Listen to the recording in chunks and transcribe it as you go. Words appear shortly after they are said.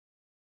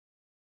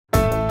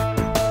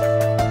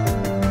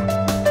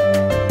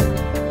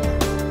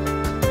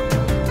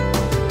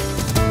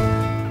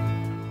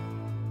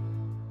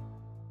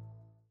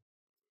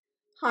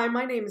Hi,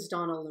 my name is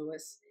Donna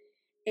Lewis,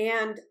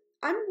 and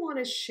I want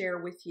to share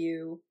with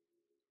you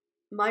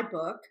my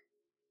book.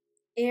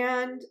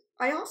 And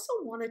I also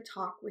want to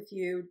talk with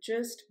you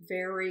just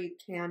very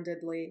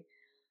candidly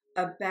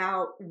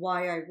about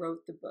why I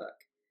wrote the book.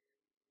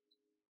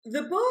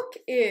 The book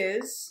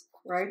is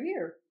right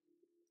here.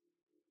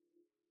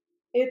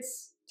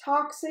 It's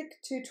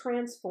Toxic to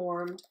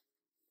Transformed,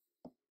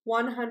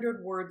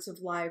 100 Words of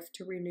Life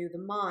to Renew the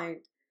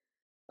Mind,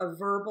 a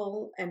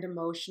verbal and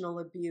emotional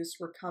abuse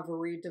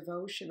recovery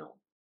devotional.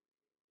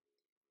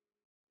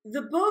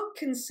 The book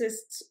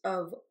consists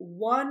of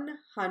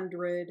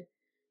 100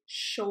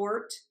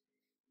 short,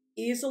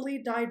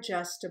 easily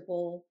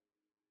digestible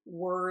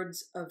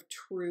words of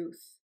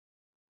truth,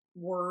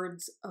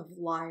 words of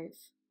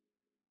life.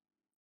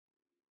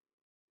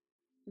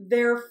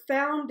 They're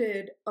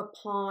founded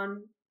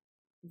upon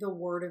the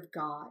Word of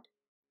God.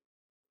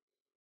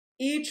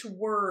 Each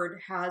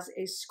word has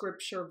a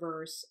scripture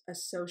verse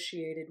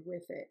associated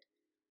with it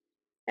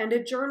and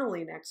a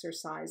journaling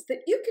exercise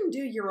that you can do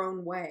your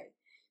own way.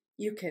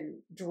 You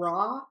can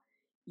draw,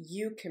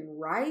 you can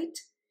write,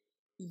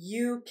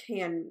 you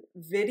can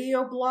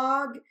video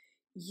blog,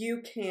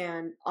 you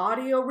can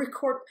audio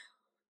record,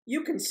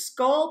 you can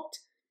sculpt,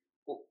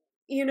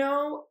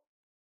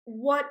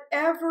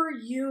 whatever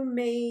you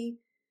may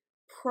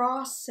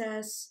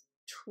process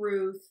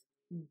truth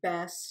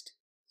best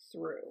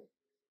through.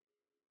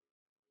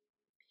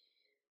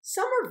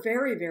 Some are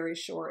very, very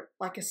short,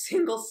 like a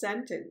single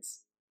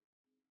sentence.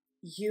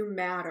 You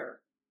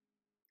matter.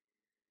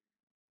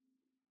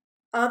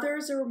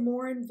 Others are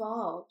more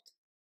involved,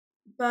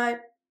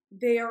 but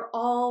they are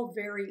all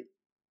very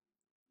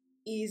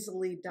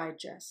easily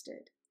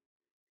digested.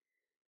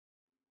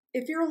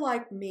 If you're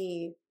like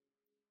me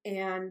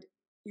and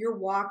you're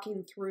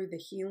walking through the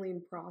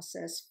healing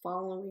process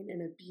following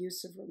an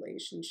abusive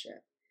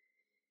relationship,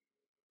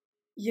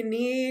 you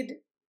need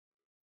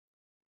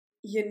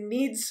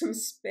some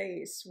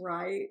space,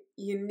 right?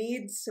 You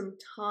need some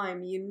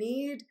time. You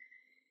need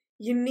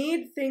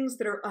things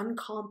that are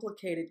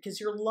uncomplicated because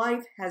your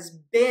life has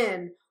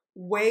been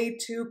way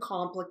too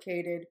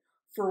complicated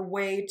for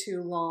way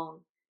too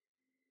long.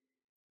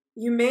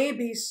 You may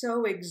be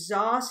so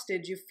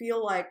exhausted you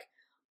feel like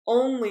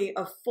only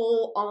a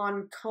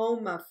full-on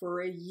coma for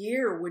a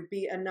year would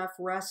be enough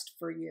rest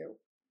for you.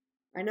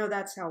 I know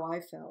that's how I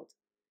felt.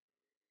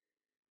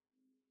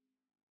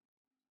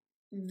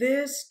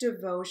 This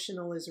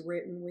devotional is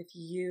written with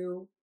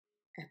you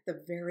at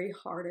the very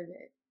heart of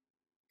it,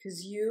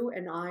 because you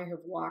and I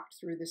have walked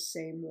through the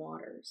same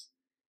waters.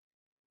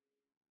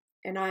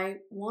 And I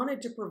wanted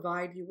to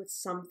provide you with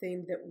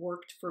something that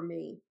worked for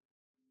me.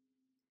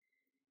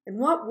 And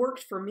what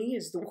worked for me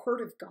is the Word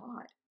of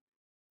God.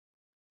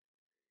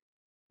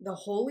 The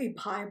Holy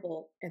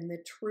Bible and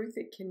the truth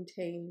it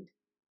contains,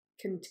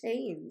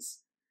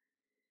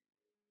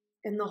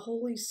 and the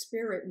Holy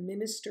Spirit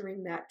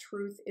ministering that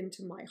truth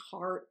into my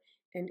heart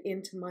and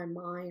into my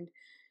mind,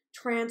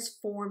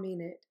 transforming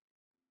it,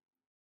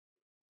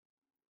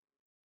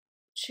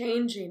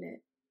 changing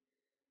it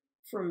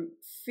from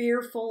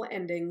fearful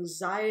and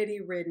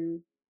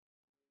anxiety-ridden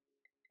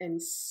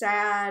and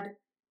sad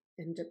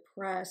and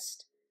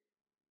depressed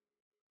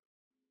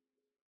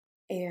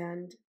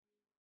and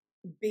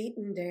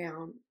beaten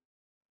down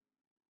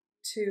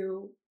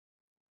to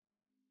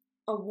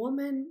a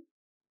woman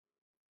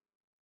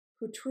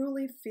who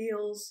truly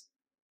feels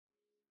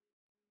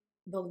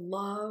the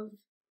love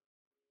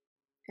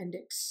and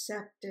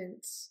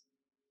acceptance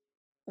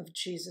of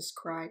Jesus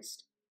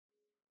Christ.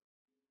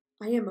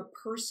 I am a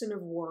person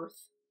of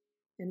worth,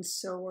 and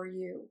so are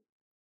you.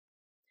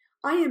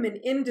 I am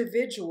an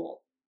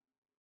individual,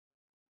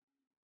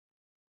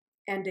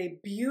 and a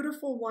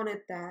beautiful one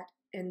at that,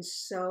 and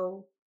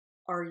so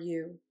are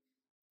you.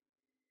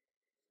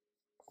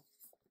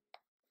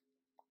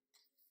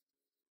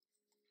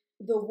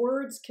 The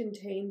words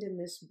contained in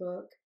this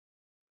book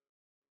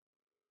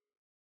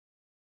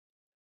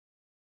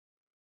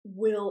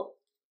will